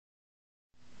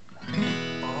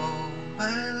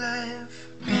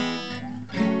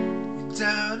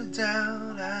without a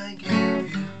doubt I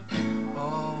gave you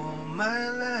all my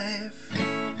life,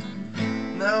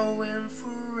 now and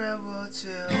forever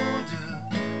till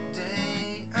the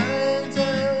day I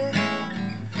die.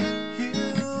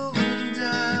 You and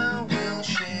I will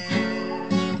share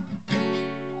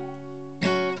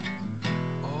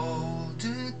all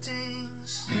the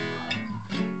things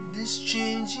this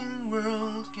changing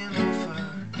world can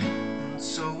offer. And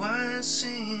so I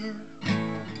sing,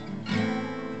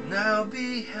 and I'll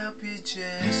be happy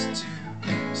just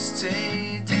to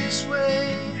stay this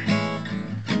way,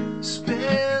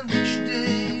 spend each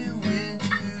day with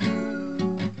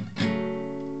you.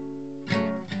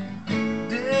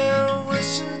 There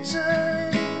was a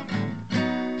time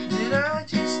that I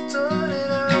just thought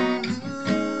that I would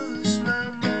lose my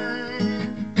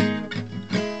mind.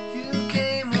 You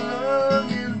came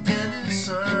along and then the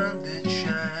sun that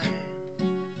shine.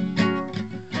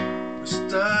 We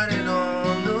started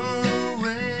on the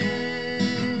way.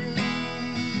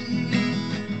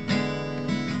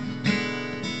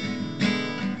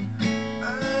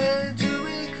 I do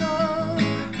recall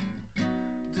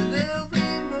the little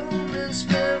moments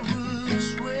spent was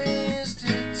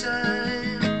wasted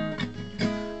time,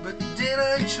 but then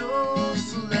I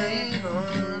chose to lay it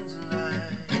on the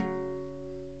line.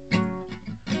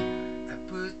 I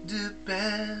put the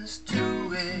past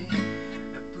away,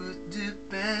 I put the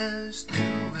past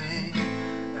away,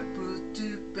 I put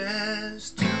the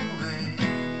past away.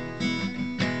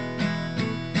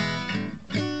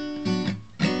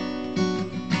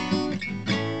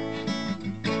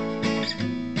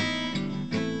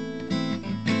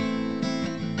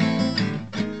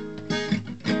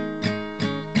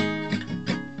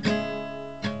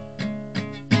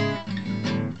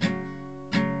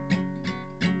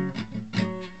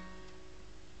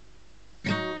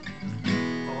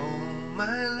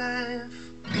 My life,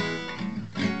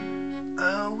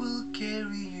 I will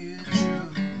carry you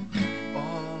through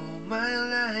all my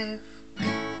life.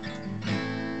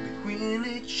 Between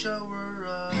each hour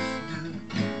of the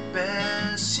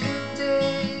passing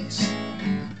days,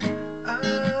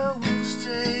 I will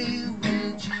stay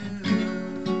with you.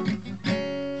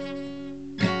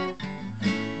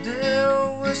 There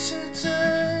was a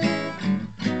time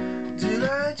that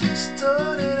I just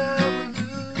thought that I would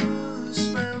lose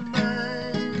my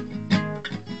mind.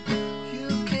 You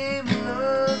came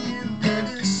along and then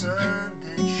the sun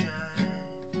that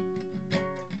shine.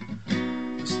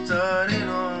 We started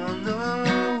on the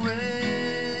way.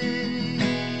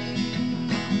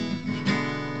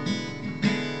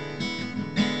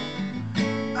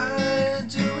 I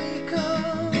do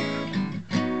recall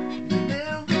that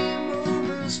every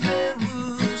moment spent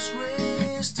was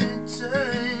wasted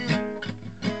time,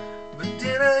 but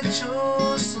then I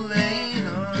chose to lay it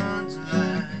on the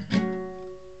line.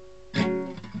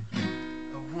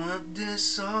 I want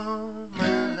this all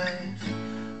my life,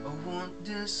 I want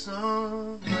this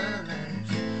all my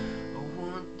life, I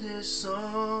want this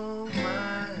all my life.